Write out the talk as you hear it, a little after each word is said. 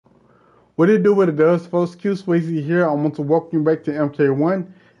What it do, what it does, folks. Que Swazy here. I want to welcome you back to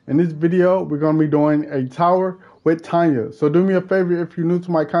MK1. In this video, we're going to be doing a tower with Tanya. So do me a favor, if you're new to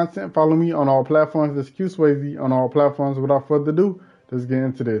my content, follow me on all platforms. That's Que Swazy on all platforms. Without further ado, let's get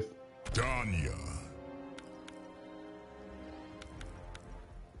into this. Tanya.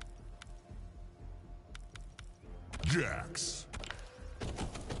 Jax.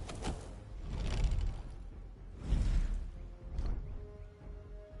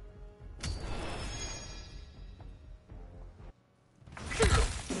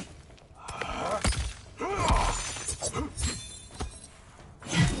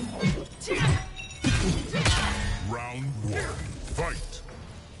 Round one, fight!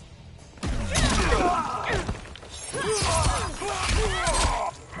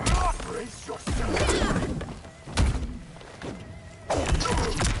 Brace yourself!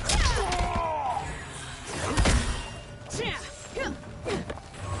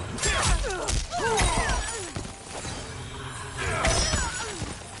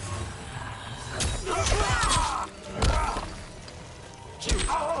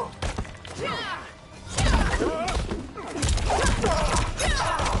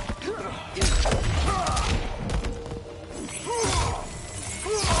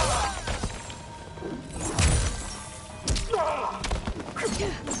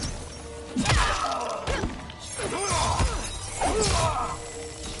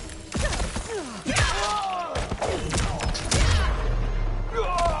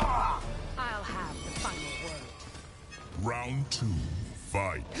 Round two,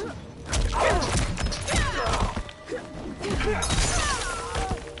 fight.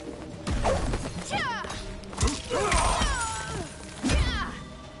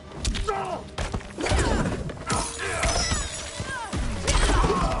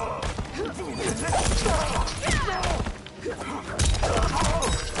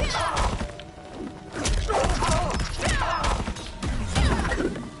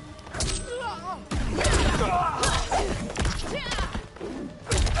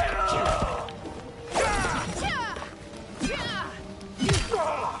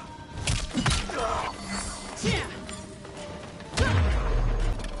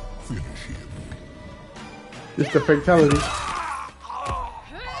 Finish him. It's the fatality.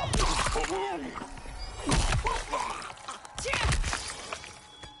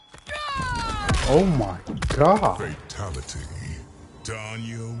 Oh my god. Fatality.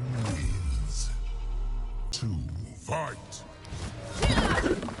 Tanya wins. Two, fight.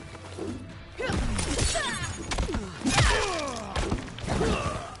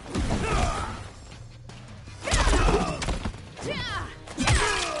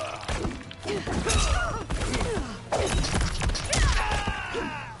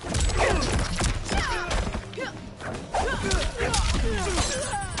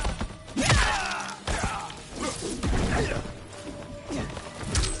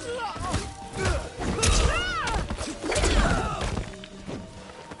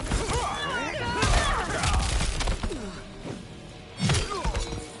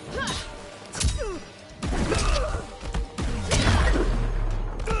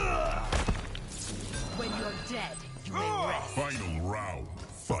 Dead, you may rest. Final round,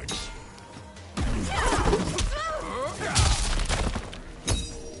 fight.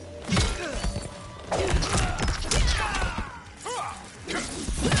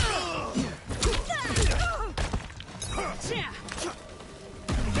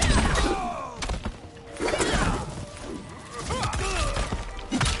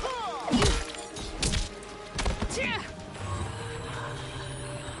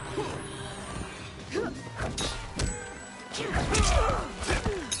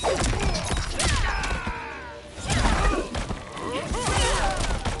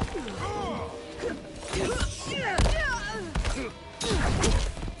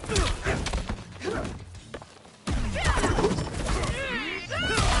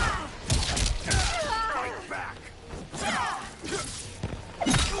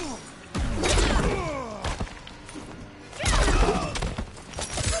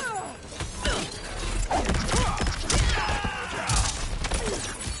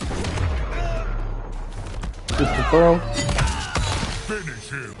 It's the throw. Finish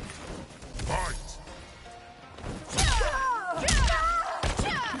him. Fight.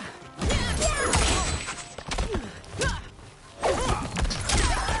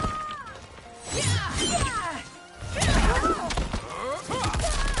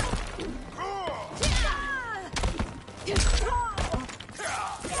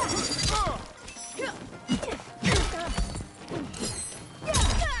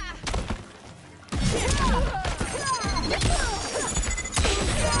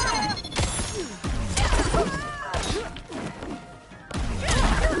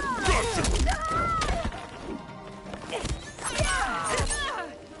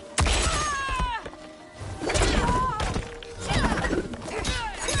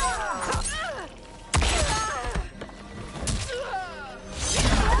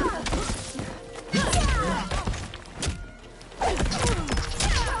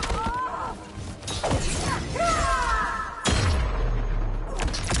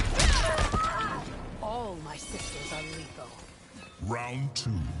 Round 2,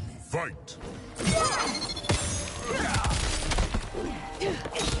 fight!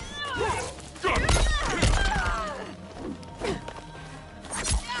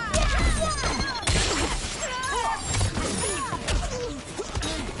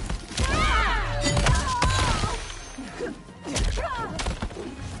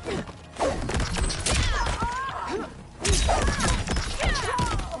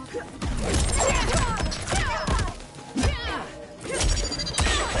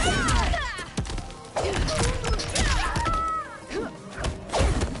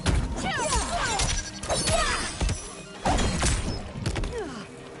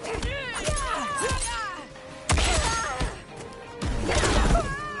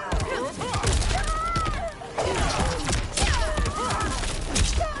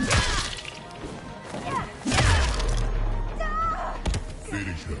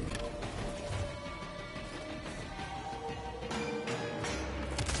 Finish her.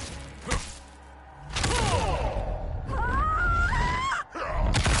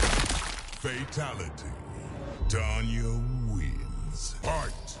 Fatality. Tanya wins.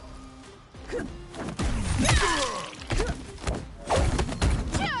 Fight!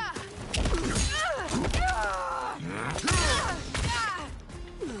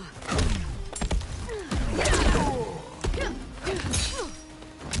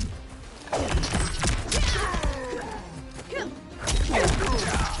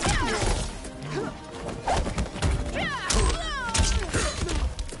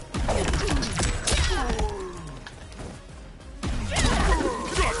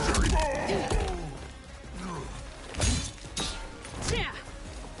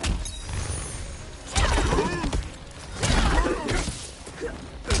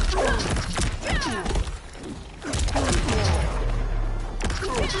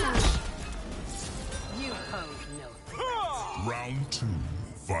 Round 2,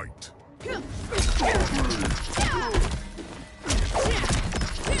 fight!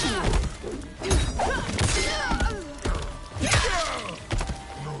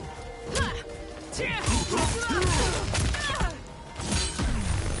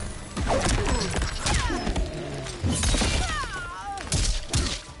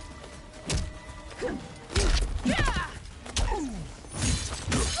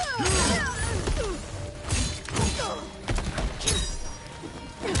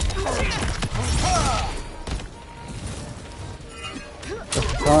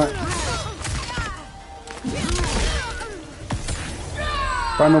 Alright.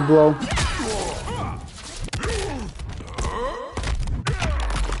 Final blow.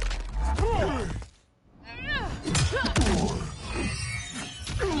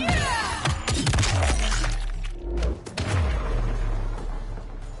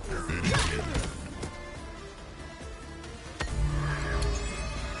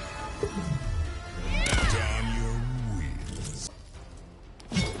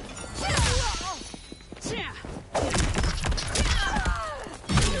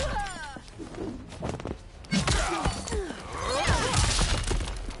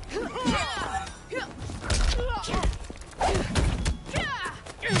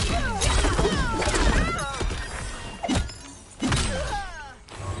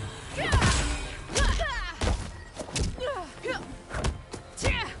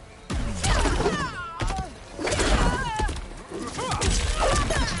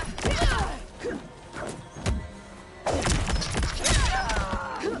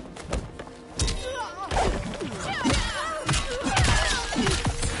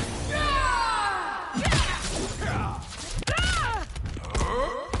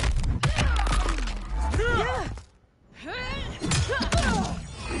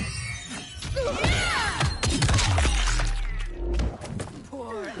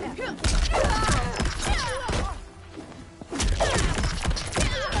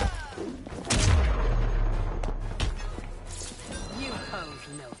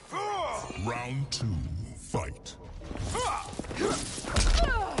 Round 2, fight!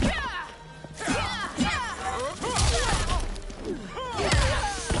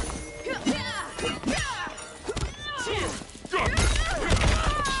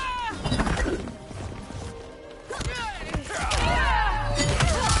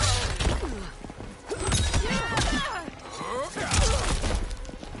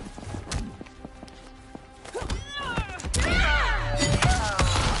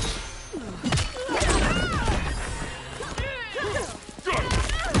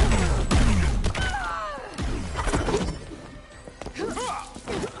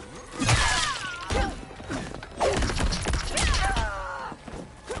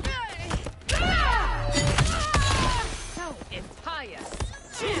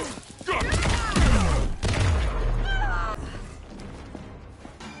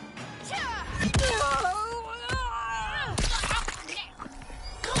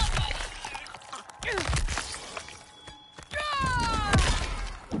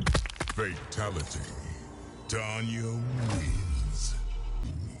 Fatality. Tanya wins.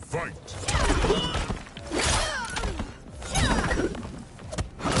 Fight!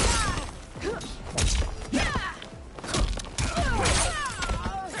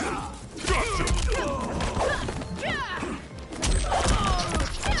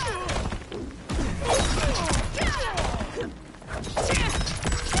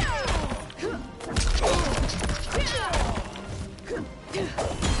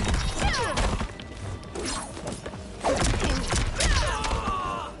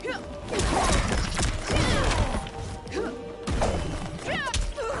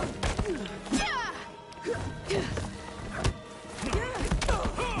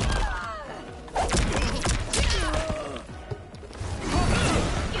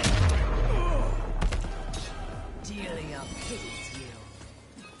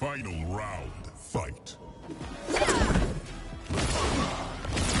 Final round, fight.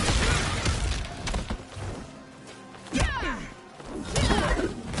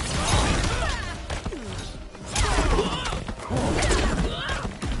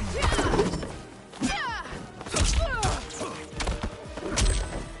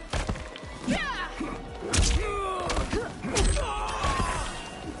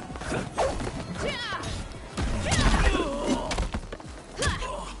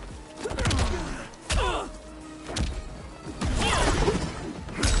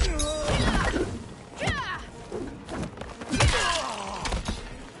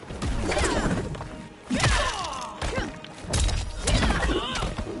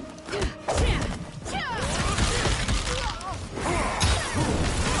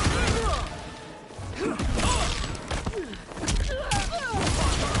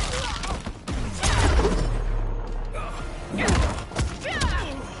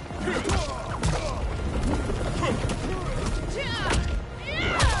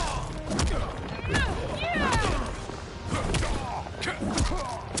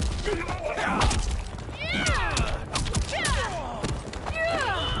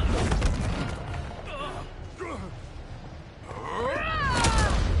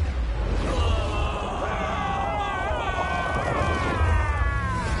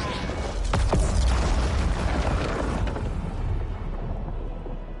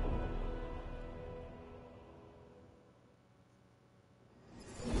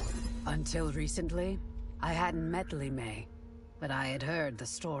 Until recently, I hadn't met Li Mei, but I had heard the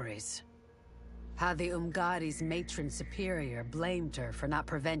stories. How the Umgadi's matron superior blamed her for not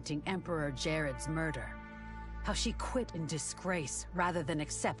preventing Emperor Jared's murder. How she quit in disgrace rather than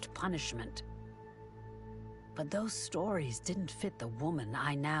accept punishment. But those stories didn't fit the woman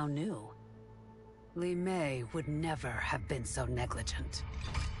I now knew. Li Mei would never have been so negligent.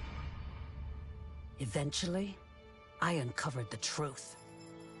 Eventually, I uncovered the truth.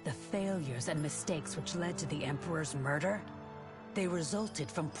 The failures and mistakes which led to the Emperor's murder, they resulted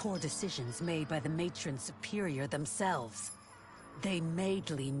from poor decisions made by the matron superior themselves. They made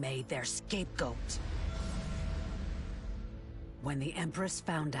Li Mei their scapegoat. When the Empress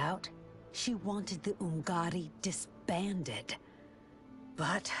found out, she wanted the Umgadi disbanded.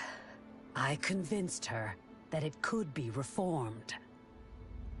 But I convinced her that it could be reformed.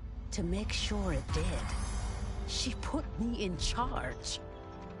 To make sure it did, she put me in charge.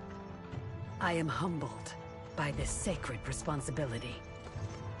 I am humbled by this sacred responsibility.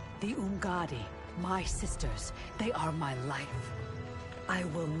 The Umgadi, my sisters, they are my life. I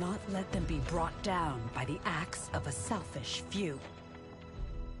will not let them be brought down by the acts of a selfish few.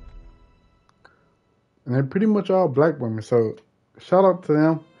 And they're pretty much all black women, so shout out to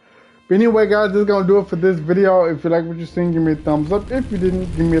them. But anyway, guys, this is going to do it for this video. If you like what you're seeing, give me a thumbs up. If you didn't,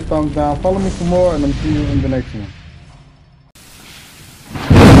 give me a thumbs down. Follow me for more, and I'm seeing you in the next one.